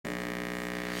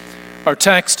Our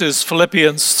text is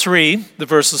Philippians 3, the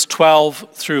verses 12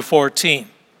 through 14.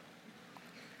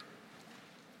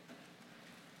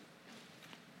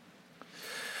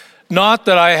 Not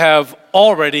that I have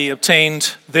already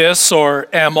obtained this or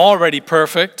am already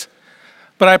perfect,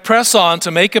 but I press on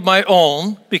to make it my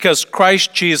own because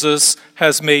Christ Jesus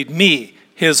has made me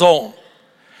his own.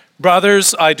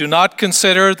 Brothers, I do not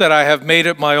consider that I have made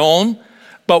it my own,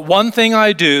 but one thing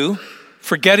I do,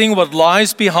 forgetting what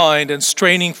lies behind and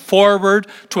straining forward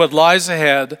to what lies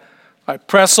ahead, I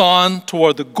press on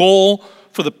toward the goal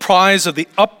for the prize of the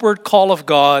upward call of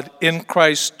God in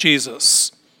Christ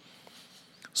Jesus.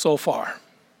 So far.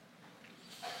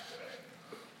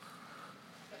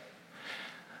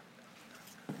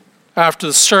 After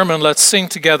the sermon, let's sing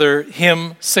together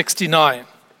hymn 69.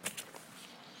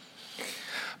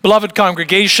 Beloved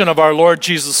congregation of our Lord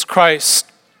Jesus Christ,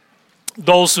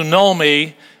 those who know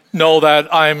me know that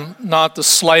I'm not the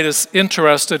slightest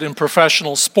interested in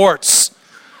professional sports.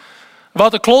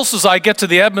 About the closest I get to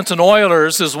the Edmonton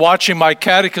Oilers is watching my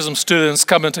catechism students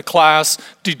come into class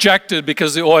dejected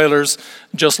because the Oilers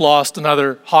just lost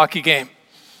another hockey game.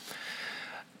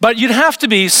 But you'd have to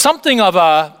be something of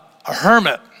a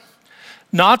hermit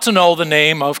not to know the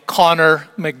name of Connor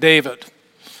McDavid.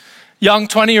 Young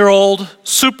 20-year-old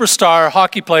superstar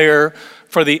hockey player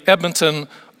for the Edmonton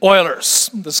Oilers.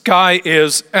 This guy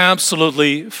is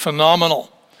absolutely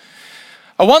phenomenal.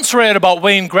 I once read about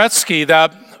Wayne Gretzky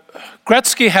that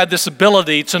Gretzky had this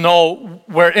ability to know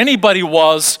where anybody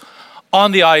was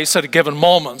on the ice at a given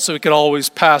moment, so he could always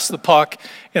pass the puck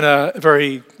in a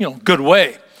very good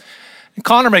way. And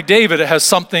Connor McDavid has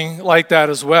something like that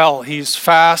as well. He's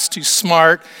fast, he's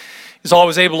smart, he's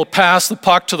always able to pass the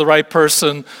puck to the right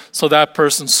person so that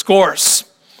person scores.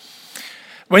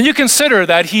 When you consider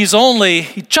that he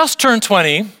just turned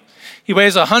 20, he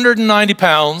weighs 190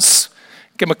 pounds,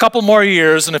 give him a couple more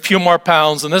years and a few more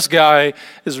pounds, and this guy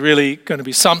is really going to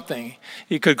be something.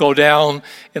 He could go down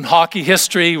in hockey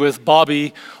history with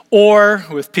Bobby Orr,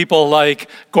 with people like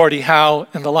Gordie Howe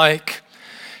and the like.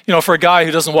 For a guy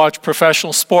who doesn't watch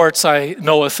professional sports, I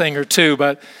know a thing or two,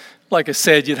 but like I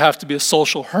said, you'd have to be a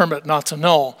social hermit not to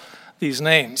know these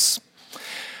names.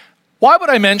 Why would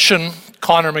I mention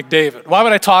Connor McDavid? Why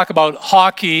would I talk about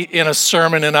hockey in a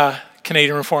sermon in a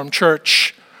Canadian Reformed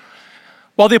church?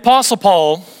 Well, the Apostle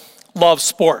Paul loved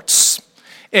sports,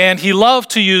 and he loved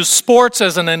to use sports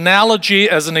as an analogy,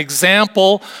 as an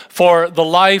example for the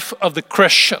life of the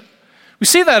Christian. We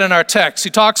see that in our text.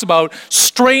 He talks about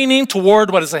straining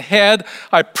toward what is ahead.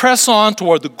 I press on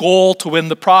toward the goal to win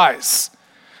the prize.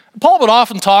 Paul would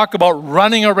often talk about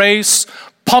running a race,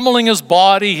 pummeling his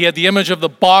body. He had the image of the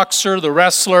boxer, the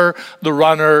wrestler, the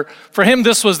runner. For him,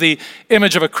 this was the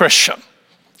image of a Christian.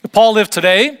 If Paul lived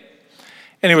today,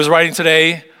 and he was writing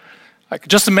today, I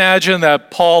could just imagine that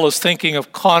Paul is thinking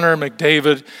of Connor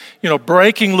McDavid,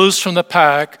 breaking loose from the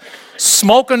pack,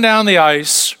 smoking down the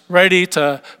ice, ready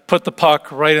to put the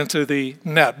puck right into the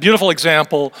net. Beautiful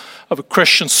example of a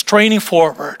Christian straining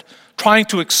forward, trying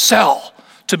to excel,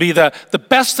 to be the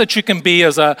best that you can be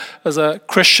as a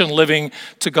Christian living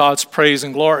to God's praise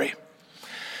and glory.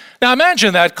 Now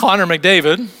imagine that Connor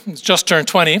McDavid, who's just turned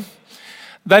 20,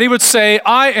 that he would say,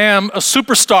 I am a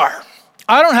superstar.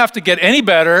 I don't have to get any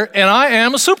better, and I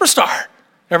am a superstar.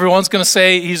 Everyone's going to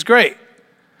say he's great.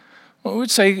 Well,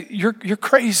 we'd say, you're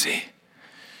crazy.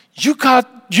 You've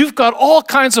got all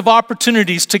kinds of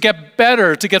opportunities to get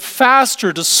better, to get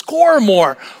faster, to score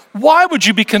more. Why would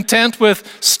you be content with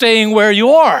staying where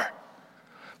you are?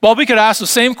 Well, we could ask the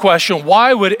same question.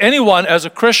 Why would anyone as a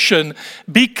Christian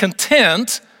be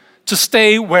content to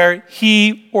stay where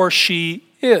he or she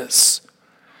is?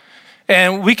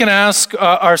 And we can ask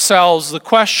ourselves the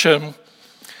question,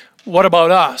 what about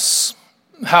us?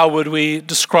 How would we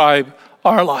describe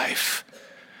our life?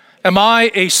 Am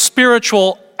I a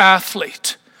spiritual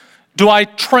athlete? Do I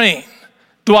train?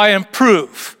 Do I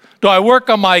improve? Do I work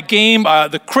on my game,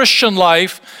 the Christian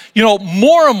life,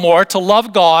 more and more to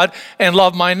love God and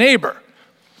love my neighbor?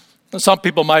 And some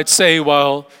people might say,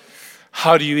 well,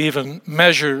 how do you even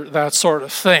measure that sort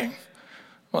of thing?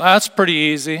 Well, that's pretty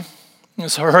easy.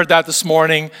 I heard that this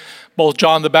morning. Both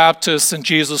John the Baptist and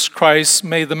Jesus Christ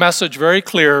made the message very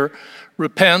clear.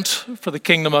 Repent, for the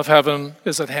kingdom of heaven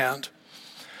is at hand.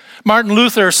 Martin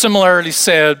Luther similarly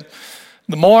said,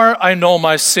 the more I know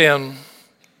my sin,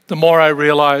 the more I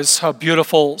realize how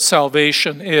beautiful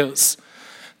salvation is.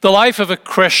 The life of a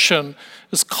Christian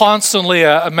is constantly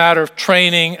a matter of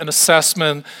training and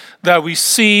assessment, that we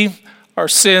see our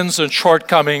sins and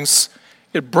shortcomings.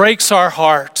 It breaks our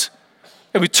heart.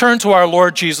 And we turn to our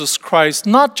Lord Jesus Christ,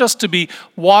 not just to be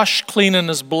washed clean in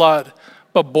his blood,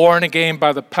 but born again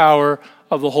by the power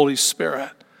of the Holy Spirit.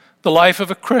 The life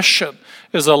of a Christian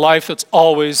is a life that's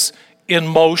always in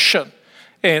motion.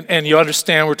 And you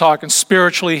understand we're talking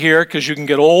spiritually here because you can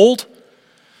get old.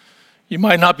 You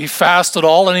might not be fast at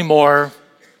all anymore,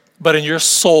 but in your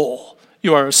soul,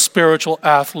 you are a spiritual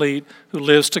athlete who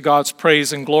lives to God's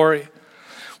praise and glory.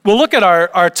 We'll look at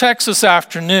our text this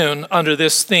afternoon under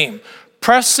this theme,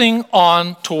 pressing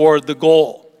on toward the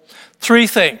goal. 3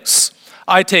 things.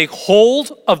 I take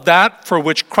hold of that for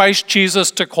which Christ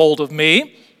Jesus took hold of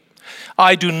me.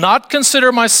 I do not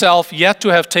consider myself yet to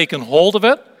have taken hold of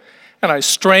it, and I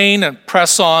strain and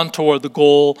press on toward the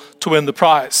goal to win the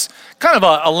prize. Kind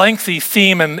of a lengthy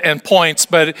theme and points,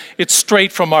 but it's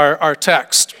straight from our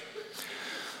text.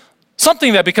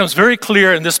 Something that becomes very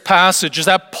clear in this passage is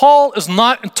that Paul is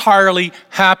not entirely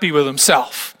happy with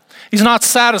himself. He's not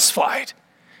satisfied.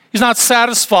 He's not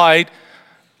satisfied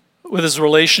with his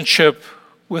relationship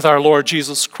with our Lord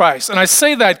Jesus Christ. And I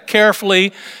say that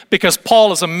carefully because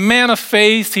Paul is a man of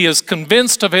faith. He is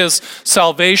convinced of his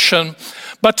salvation.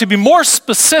 But to be more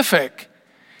specific,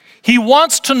 he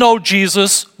wants to know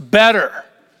Jesus better.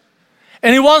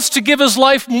 And he wants to give his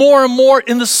life more and more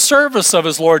in the service of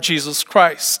his Lord Jesus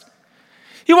Christ.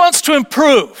 He wants to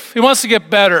improve. He wants to get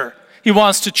better. He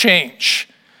wants to change.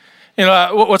 You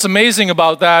know, what's amazing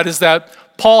about that is that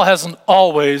Paul hasn't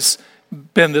always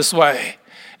been this way.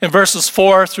 In verses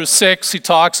 4 through 6, he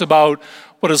talks about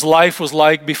what his life was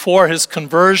like before his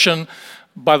conversion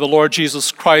by the Lord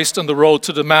Jesus Christ on the road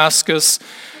to Damascus.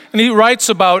 And he writes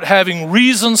about having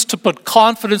reasons to put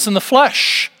confidence in the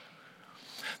flesh.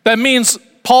 That means,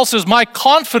 Paul says, my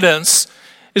confidence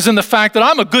is in the fact that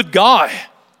I'm a good guy.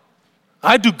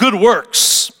 I do good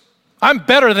works. I'm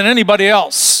better than anybody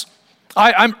else.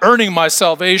 I'm earning my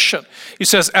salvation. He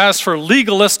says, as for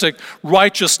legalistic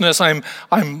righteousness,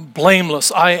 I'm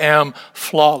blameless. I am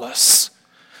flawless.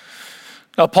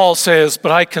 Now, Paul says,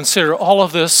 but I consider all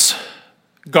of this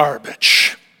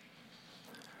garbage.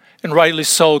 And rightly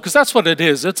so, because that's what it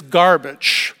is. It's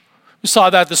garbage. We saw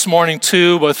that this morning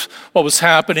too with what was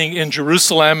happening in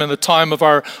Jerusalem in the time of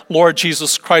our Lord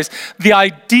Jesus Christ. The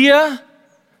idea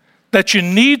that you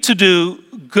need to do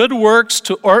good works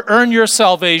to earn your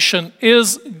salvation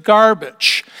is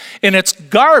garbage. And it's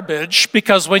garbage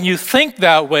because when you think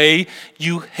that way,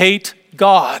 you hate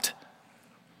God.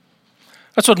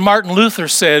 That's what Martin Luther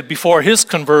said before his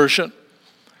conversion.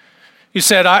 He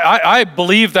said, I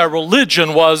believe that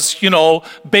religion was,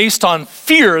 based on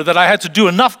fear that I had to do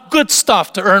enough good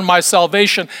stuff to earn my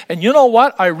salvation. And you know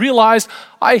what? I realized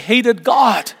I hated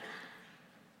God.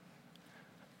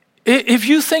 If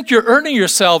you think you're earning your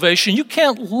salvation, you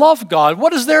can't love God.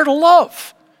 What is there to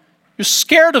love? You're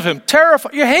scared of him,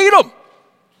 terrified, you hate him.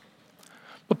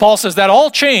 But Paul says that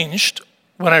all changed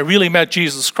when I really met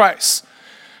Jesus Christ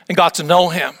and got to know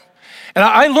him. And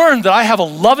I learned that I have a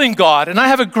loving God and I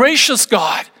have a gracious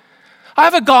God. I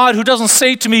have a God who doesn't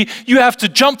say to me, you have to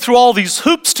jump through all these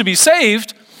hoops to be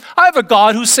saved. I have a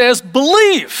God who says,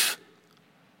 believe.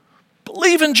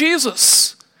 Believe in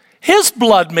Jesus. His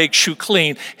blood makes you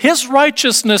clean. His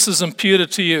righteousness is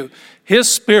imputed to you. His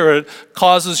Spirit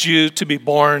causes you to be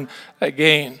born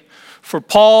again. For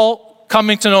Paul,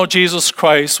 coming to know Jesus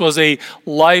Christ was a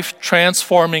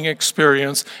life-transforming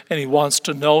experience, and he wants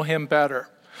to know him better.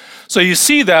 So you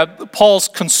see that Paul's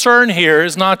concern here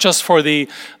is not just for the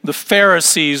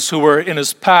Pharisees who were in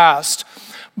his past,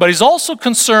 but he's also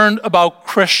concerned about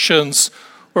Christians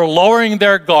who are lowering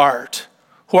their guard,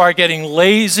 who are getting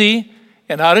lazy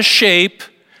and out of shape,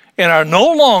 and are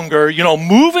no longer,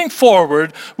 moving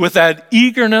forward with that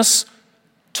eagerness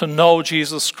to know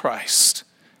Jesus Christ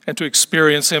and to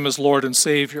experience him as Lord and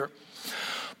Savior.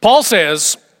 Paul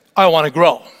says, I want to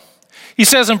grow. He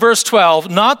says in verse 12,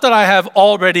 not that I have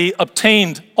already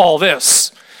obtained all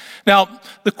this. Now,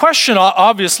 the question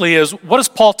obviously is, what is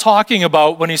Paul talking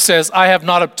about when he says, I have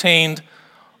not obtained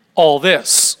all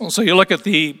this? And so you look at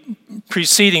the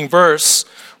preceding verse,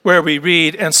 where we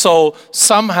read, and so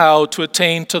somehow to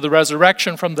attain to the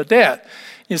resurrection from the dead.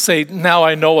 You say, now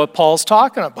I know what Paul's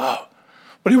talking about.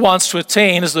 What he wants to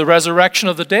attain is the resurrection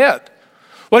of the dead.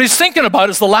 What he's thinking about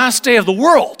is the last day of the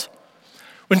world,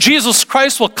 when Jesus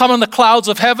Christ will come in the clouds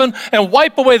of heaven and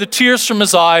wipe away the tears from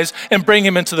his eyes and bring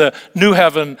him into the new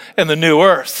heaven and the new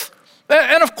earth.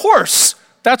 And of course,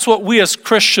 that's what we as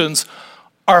Christians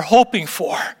are hoping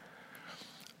for.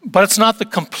 But it's not the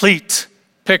complete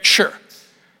picture.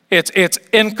 It's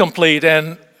incomplete,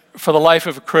 and for the life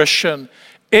of a Christian,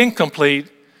 incomplete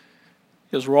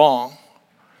is wrong.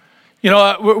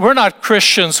 We're not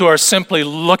Christians who are simply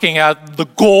looking at the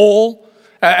goal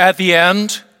at the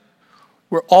end.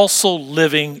 We're also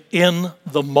living in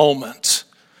the moment,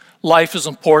 Life is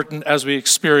important as we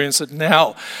experience it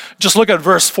now. Just look at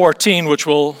verse 14, which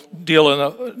we'll deal in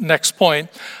the next point.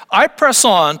 I press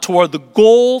on toward the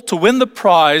goal to win the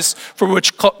prize for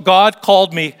which God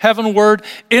called me heavenward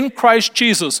in Christ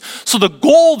Jesus. So the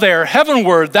goal there,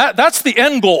 heavenward, that's the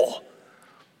end goal.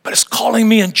 But it's calling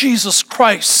me in Jesus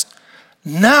Christ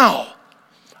now.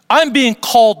 I'm being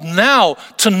called now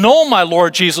to know my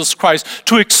Lord Jesus Christ,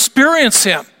 to experience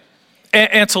him,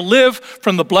 and to live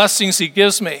from the blessings he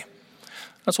gives me.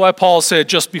 That's why Paul said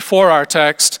just before our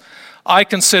text, I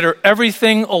consider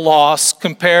everything a loss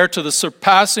compared to the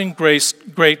surpassing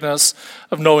greatness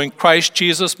of knowing Christ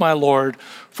Jesus my Lord,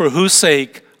 for whose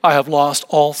sake I have lost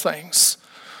all things.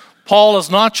 Paul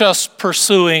is not just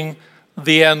pursuing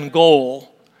the end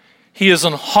goal. He is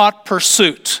in hot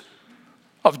pursuit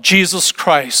of Jesus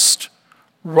Christ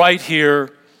right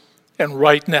here and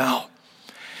right now.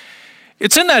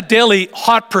 It's in that daily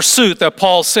hot pursuit that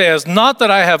Paul says, not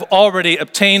that I have already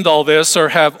obtained all this or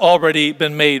have already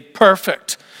been made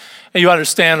perfect. And you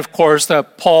understand, of course,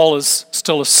 that Paul is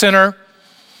still a sinner.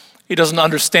 He doesn't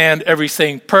understand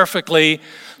everything perfectly.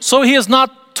 So he has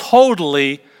not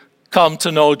totally come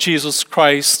to know Jesus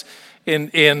Christ in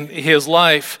his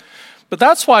life. But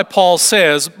that's why Paul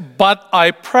says, but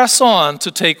I press on to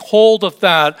take hold of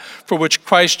that for which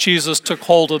Christ Jesus took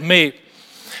hold of me.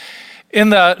 In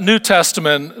the New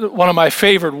Testament, one of my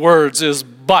favorite words is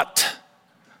but.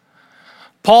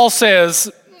 Paul says,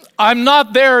 I'm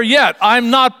not there yet. I'm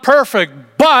not perfect,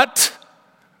 but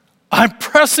I'm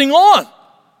pressing on.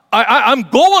 I'm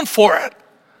going for it.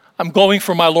 I'm going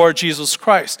for my Lord Jesus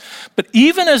Christ. But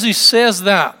even as he says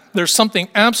that, there's something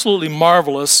absolutely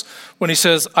marvelous when he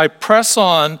says, I press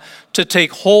on to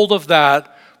take hold of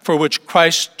that for which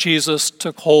Christ Jesus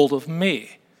took hold of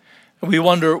me. And we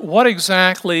wonder, what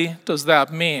exactly does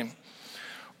that mean?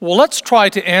 Well, let's try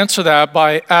to answer that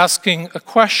by asking a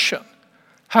question.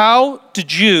 How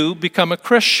did you become a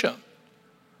Christian?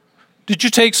 Did you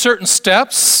take certain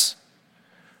steps?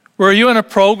 Were you in a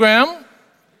program?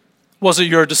 Was it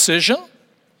your decision?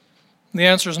 And the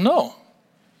answer is no.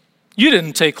 You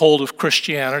didn't take hold of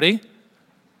Christianity,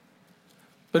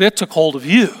 but it took hold of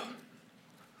you.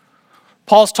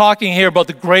 Paul's talking here about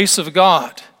the grace of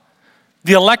God,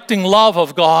 the electing love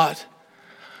of God.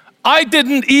 I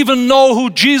didn't even know who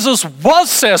Jesus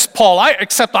was, says Paul,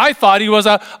 except I thought he was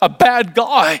a bad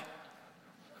guy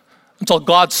until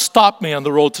God stopped me on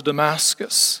the road to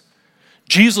Damascus.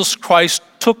 Jesus Christ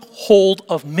took hold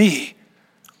of me.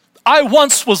 I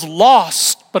once was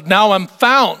lost, but now I'm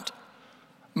found.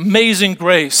 Amazing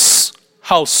grace,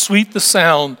 how sweet the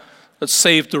sound that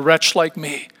saved a wretch like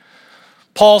me.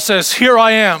 Paul says, here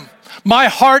I am. My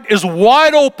heart is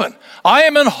wide open. I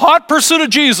am in hot pursuit of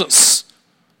Jesus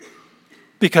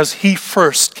because he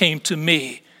first came to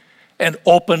me and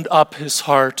opened up his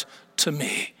heart to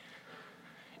me.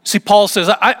 See, Paul says,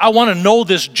 I want to know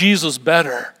this Jesus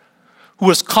better, who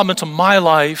has come into my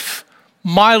life,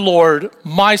 my Lord,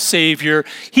 my Savior.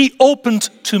 He opened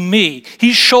to me.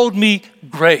 He showed me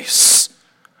grace.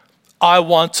 I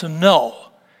want to know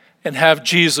and have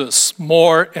Jesus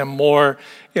more and more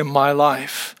in my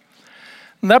life.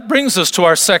 And that brings us to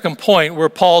our second point, where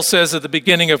Paul says at the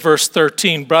beginning of verse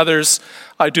 13, brothers,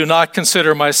 I do not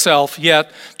consider myself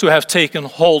yet to have taken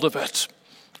hold of it.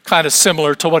 Kind of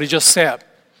similar to what he just said.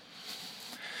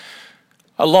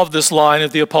 I love this line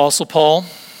of the Apostle Paul,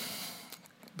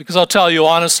 because I'll tell you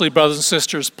honestly, brothers and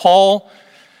sisters, Paul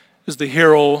is the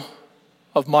hero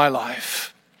of my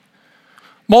life.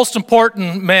 Most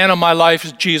important man of my life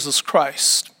is Jesus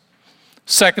Christ.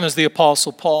 Second is the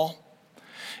Apostle Paul.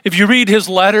 If you read his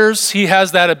letters, he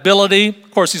has that ability,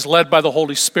 of course he's led by the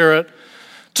Holy Spirit,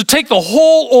 to take the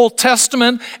whole Old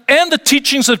Testament and the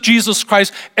teachings of Jesus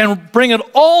Christ and bring it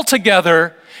all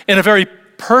together in a very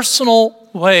personal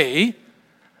way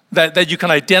that you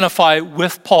can identify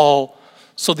with Paul.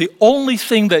 So the only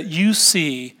thing that you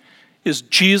see is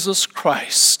Jesus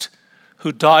Christ,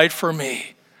 who died for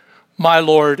me, my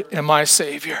Lord and my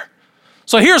Savior.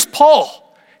 So here's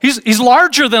Paul. He's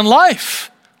larger than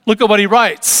life. Look at what he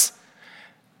writes.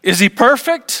 Is he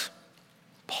perfect?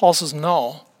 Paul says,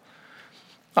 no,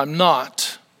 I'm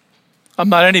not. I'm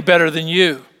not any better than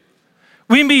you.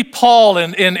 We meet Paul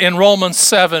in Romans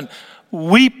 7,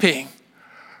 weeping,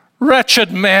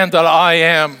 wretched man that I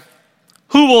am.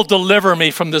 Who will deliver me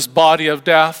from this body of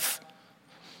death?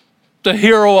 The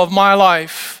hero of my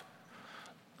life,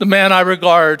 the man I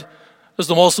regard as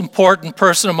the most important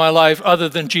person in my life other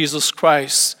than Jesus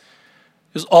Christ,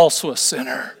 is also a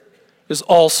sinner, is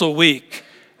also weak,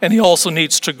 and he also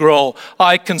needs to grow.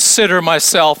 I consider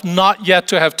myself not yet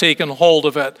to have taken hold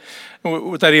of it.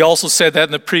 That he also said that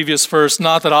in the previous verse,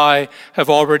 not that I have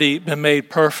already been made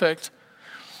perfect.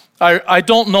 I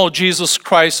don't know Jesus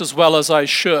Christ as well as I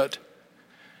should.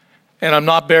 And I'm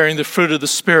not bearing the fruit of the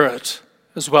Spirit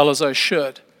as well as I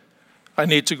should. I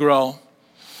need to grow.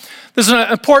 This is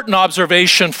an important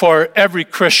observation for every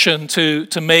Christian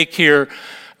to make here,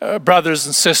 brothers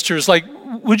and sisters. Like,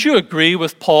 would you agree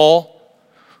with Paul?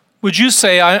 Would you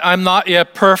say, I'm not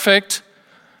yet perfect?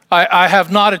 I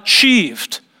have not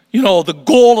achieved, the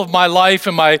goal of my life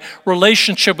and my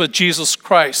relationship with Jesus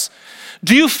Christ?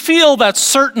 Do you feel that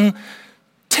certain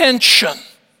tension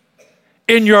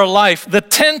in your life? The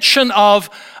tension of,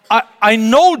 I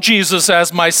know Jesus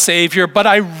as my Savior, but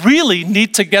I really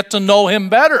need to get to know him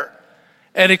better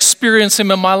and experience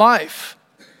him in my life.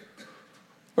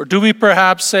 Or do we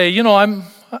perhaps say, I'm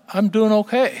doing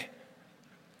okay.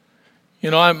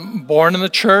 I'm born in the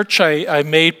church. I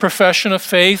made profession of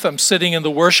faith. I'm sitting in the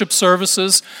worship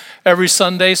services every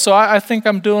Sunday, so I think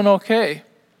I'm doing okay.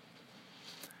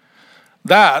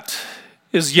 That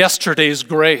is yesterday's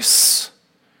grace.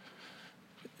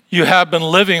 You have been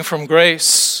living from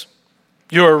grace.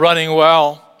 You are running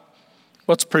well.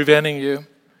 What's preventing you?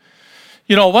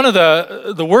 One of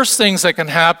the worst things that can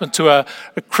happen to a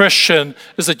Christian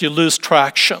is that you lose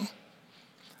traction,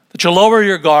 that you lower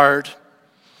your guard,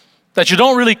 that you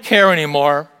don't really care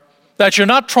anymore, that you're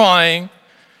not trying,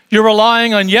 you're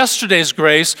relying on yesterday's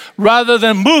grace rather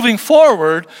than moving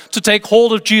forward to take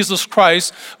hold of Jesus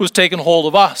Christ who's taken hold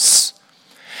of us.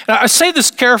 Now, I say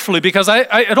this carefully because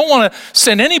I don't want to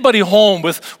send anybody home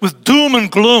with doom and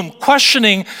gloom,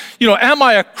 questioning, am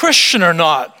I a Christian or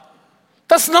not?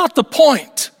 That's not the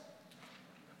point.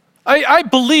 I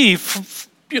believe,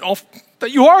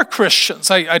 that you are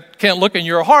Christians. I can't look in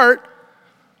your heart.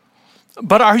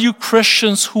 But are you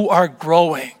Christians who are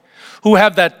growing, who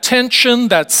have that tension,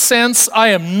 that sense, I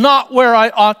am not where I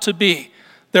ought to be?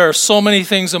 There are so many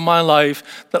things in my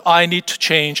life that I need to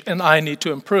change and I need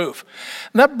to improve.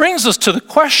 And that brings us to the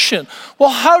question, well,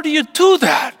 how do you do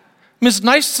that? It's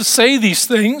nice to say these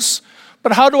things,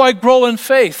 but how do I grow in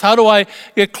faith? How do I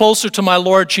get closer to my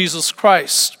Lord Jesus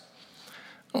Christ?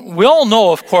 We all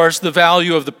know, of course, the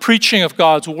value of the preaching of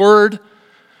God's Word,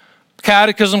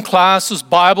 catechism classes,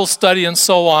 Bible study, and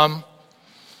so on.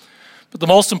 But the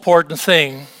most important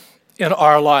thing in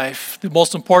our life, the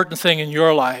most important thing in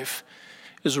your life,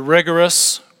 is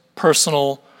rigorous,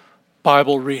 personal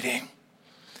Bible reading.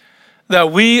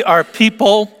 That we are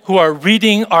people who are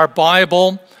reading our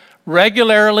Bible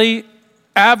regularly,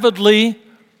 avidly,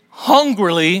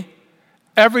 hungrily,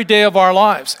 every day of our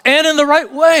lives, and in the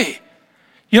right way.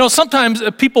 Sometimes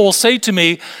people will say to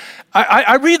me,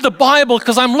 I read the Bible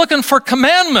because I'm looking for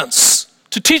commandments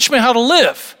to teach me how to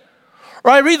live.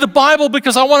 Or I read the Bible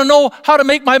because I want to know how to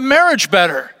make my marriage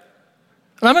better.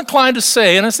 And I'm inclined to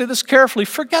say, and I say this carefully,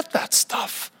 forget that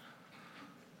stuff.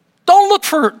 Don't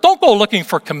go looking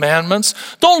for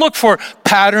commandments. Don't look for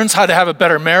patterns, how to have a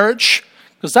better marriage,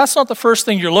 because that's not the first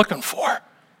thing you're looking for.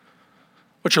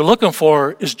 What you're looking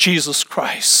for is Jesus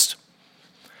Christ.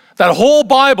 That whole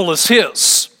Bible is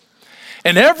his.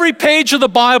 And every page of the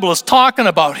Bible is talking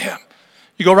about him.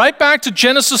 You go right back to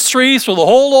Genesis 3 through the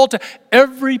whole Old Testament.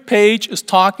 Every page is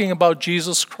talking about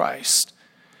Jesus Christ.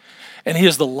 And he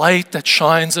is the light that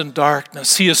shines in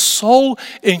darkness. He is so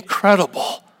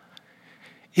incredible.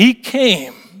 He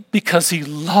came because he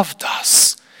loved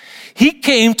us. He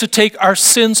came to take our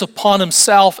sins upon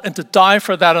himself and to die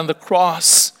for that on the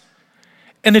cross.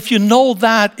 And if you know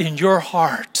that in your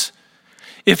heart,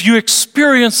 if you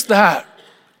experience that,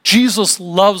 Jesus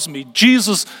loves me.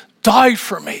 Jesus died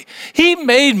for me. He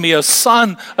made me a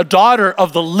son, a daughter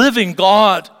of the living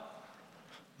God.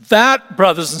 That,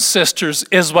 brothers and sisters,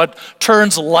 is what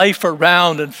turns life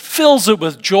around and fills it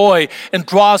with joy and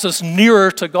draws us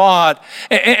nearer to God.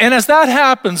 And as that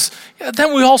happens,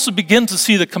 then we also begin to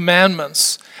see the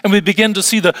commandments and we begin to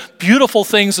see the beautiful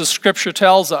things that Scripture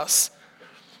tells us.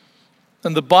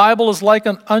 And the Bible is like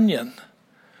an onion.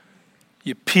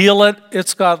 You peel it,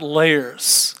 it's got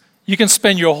layers. You can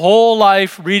spend your whole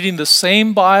life reading the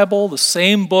same Bible, the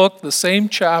same book, the same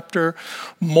chapter.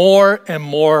 More and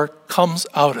more comes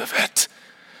out of it.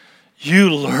 You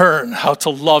learn how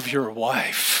to love your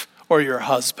wife or your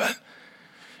husband.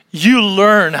 You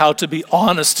learn how to be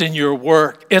honest in your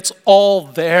work. It's all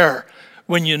there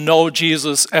when you know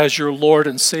Jesus as your Lord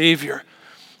and Savior.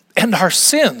 And our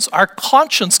sins, our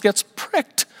conscience gets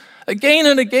pricked again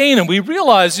and again. And we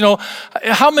realize,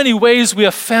 how many ways we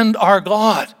offend our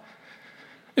God.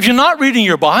 If you're not reading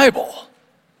your Bible,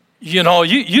 you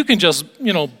can just,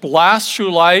 blast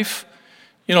through life,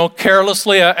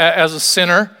 carelessly as a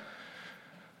sinner.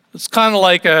 It's kind of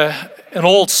like an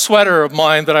old sweater of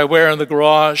mine that I wear in the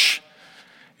garage.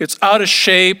 It's out of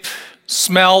shape,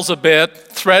 smells a bit,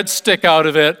 threads stick out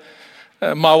of it.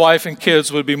 My wife and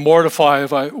kids would be mortified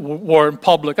if I wore it in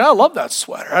public. I love that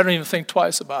sweater. I don't even think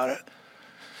twice about it.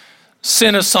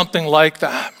 Sin is something like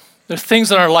that. There are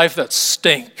things in our life that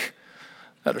stink,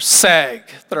 that are sag,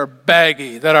 that are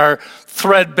baggy, that are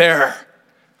threadbare.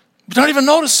 We don't even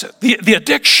notice it. The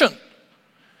addiction.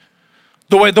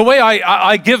 The way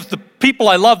I give the people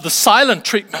I love the silent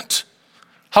treatment.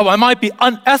 How I might be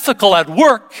unethical at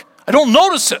work. I don't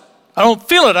notice it. I don't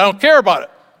feel it. I don't care about it.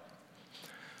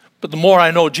 But the more I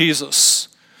know Jesus,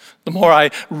 the more I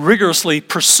rigorously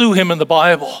pursue him in the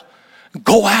Bible,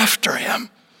 go after him,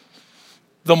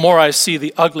 the more I see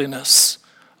the ugliness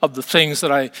of the things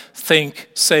that I think,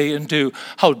 say, and do,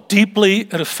 how deeply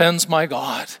it offends my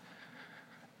God,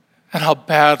 and how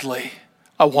badly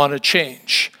I want to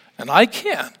change. And I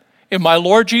can. In my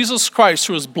Lord Jesus Christ,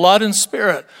 through his blood and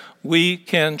spirit, we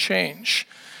can change.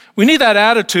 We need that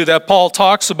attitude that Paul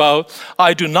talks about.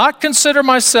 I do not consider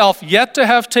myself yet to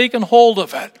have taken hold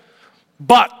of it,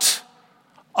 but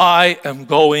I am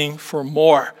going for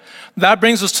more. That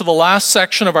brings us to the last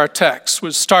section of our text,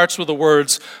 which starts with the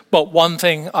words, but one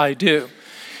thing I do.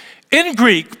 In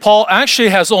Greek, Paul actually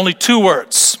has only two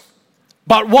words,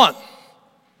 but one.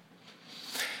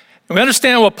 And we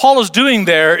understand what Paul is doing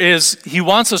there is he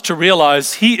wants us to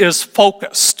realize he is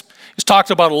focused. He's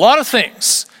talked about a lot of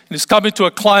things, and he's coming to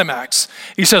a climax.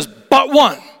 He says, but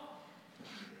one.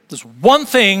 There's one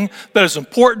thing that is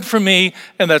important for me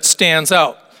and that stands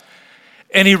out.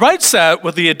 And he writes that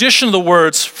with the addition of the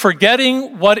words,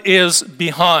 forgetting what is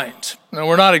behind. Now,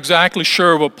 we're not exactly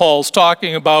sure what Paul's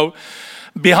talking about.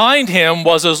 Behind him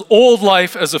was his old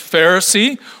life as a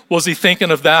Pharisee. Was he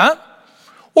thinking of that?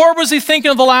 Or was he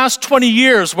thinking of the last 20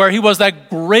 years where he was that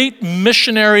great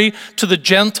missionary to the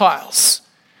Gentiles?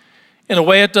 In a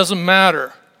way, it doesn't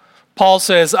matter. Paul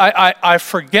says, I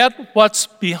forget what's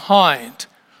behind.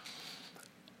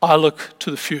 I look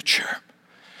to the future.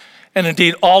 And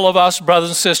indeed, all of us, brothers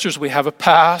and sisters, we have a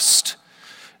past.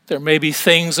 There may be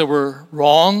things that were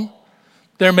wrong.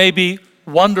 There may be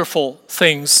wonderful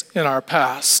things in our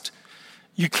past.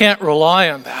 You can't rely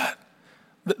on that.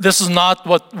 This is not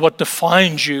what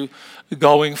defines you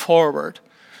going forward.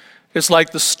 It's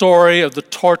like the story of the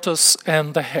tortoise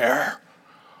and the hare.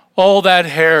 Oh, that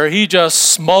hare, he just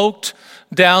smoked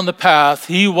down the path.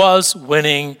 He was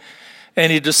winning,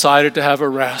 and he decided to have a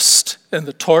rest. And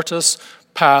the tortoise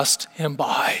passed him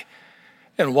by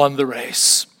and won the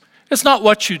race. It's not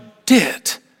what you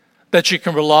did that you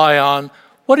can rely on.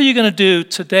 What are you going to do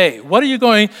today? What are you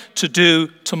going to do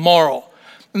tomorrow?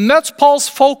 And that's Paul's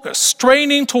focus.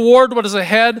 Straining toward what is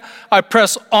ahead, I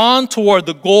press on toward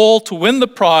the goal to win the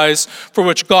prize for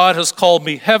which God has called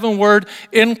me heavenward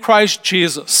in Christ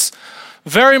Jesus.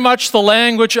 Very much the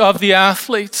language of the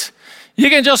athlete. You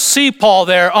can just see Paul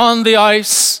there on the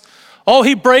ice. Oh,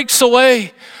 he breaks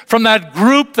away from that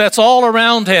group that's all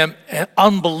around him. An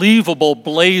unbelievable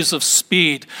blaze of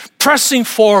speed. Pressing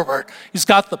forward. He's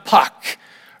got the puck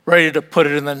ready to put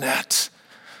it in the net.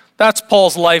 That's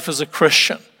Paul's life as a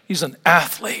Christian. He's an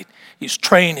athlete. He's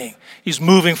training. He's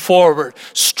moving forward,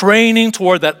 straining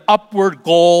toward that upward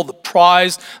goal, the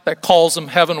prize that calls him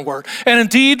heavenward. And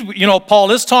indeed,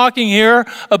 Paul is talking here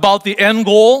about the end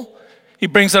goal. He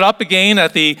brings it up again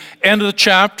at the end of the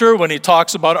chapter when he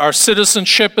talks about our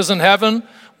citizenship is in heaven.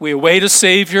 We await a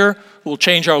Savior who will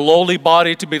change our lowly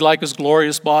body to be like his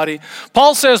glorious body.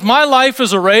 Paul says, my life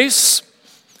is a race.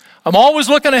 I'm always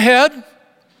looking ahead.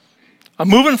 I'm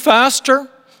moving faster,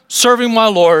 serving my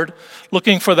Lord,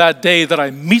 looking for that day that I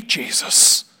meet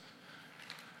Jesus.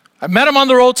 I met him on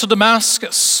the road to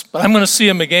Damascus, but I'm going to see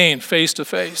him again face to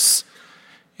face.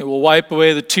 It will wipe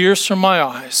away the tears from my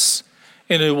eyes,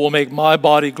 and it will make my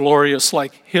body glorious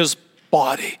like his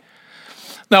body.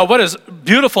 Now, what is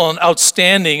beautiful and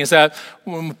outstanding is that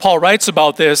when Paul writes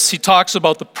about this, he talks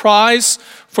about the prize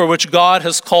for which God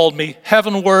has called me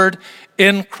heavenward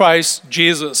in Christ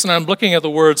Jesus. And I'm looking at the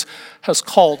words, has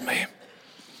called me.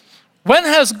 When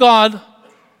has God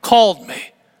called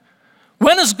me?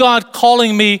 When is God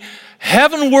calling me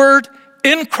heavenward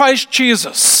in Christ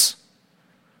Jesus?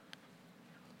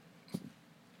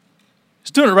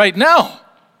 He's doing it right now.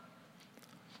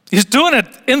 He's doing it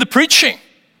in the preaching.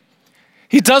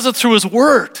 He does it through his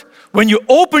word. When you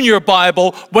open your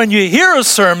Bible, when you hear a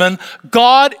sermon,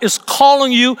 God is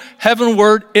calling you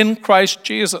heavenward in Christ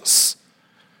Jesus.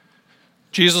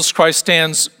 Jesus Christ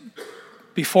stands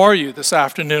before you this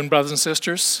afternoon, brothers and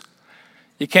sisters.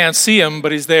 You can't see him,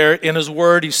 but he's there in his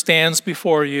word. He stands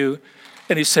before you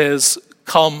and he says,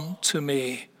 come to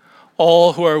me,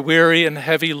 all who are weary and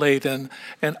heavy laden,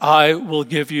 and I will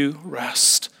give you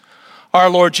rest. Our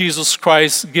Lord Jesus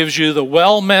Christ gives you the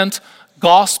well-meant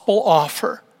gospel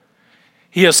offer.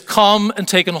 He has come and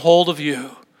taken hold of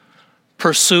you.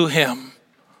 Pursue him,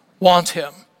 want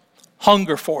him,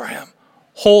 hunger for him,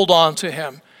 hold on to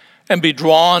him, and be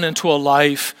drawn into a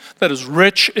life that is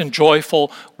rich and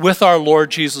joyful with our Lord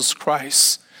Jesus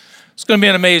Christ. It's going to be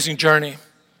an amazing journey.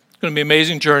 It's going to be an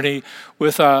amazing journey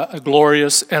with a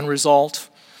glorious end result.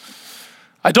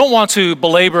 I don't want to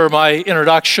belabor my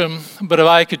introduction, but if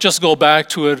I could just go back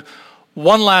to it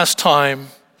one last time,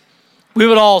 we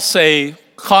would all say,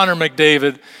 Connor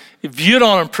McDavid, if you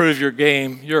don't improve your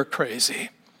game, you're crazy.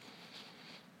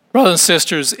 Brothers and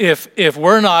sisters, if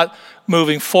we're not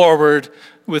moving forward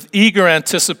with eager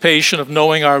anticipation of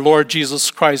knowing our Lord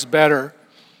Jesus Christ better,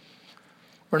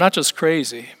 we're not just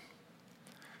crazy,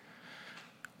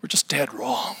 we're just dead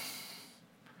wrong.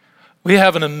 We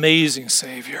have an amazing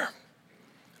Savior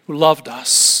who loved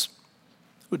us,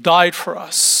 who died for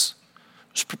us,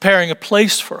 who's preparing a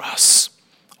place for us.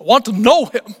 I want to know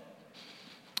him.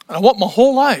 And I want my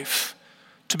whole life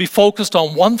to be focused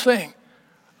on one thing,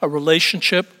 a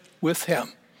relationship with him.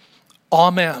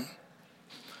 Amen.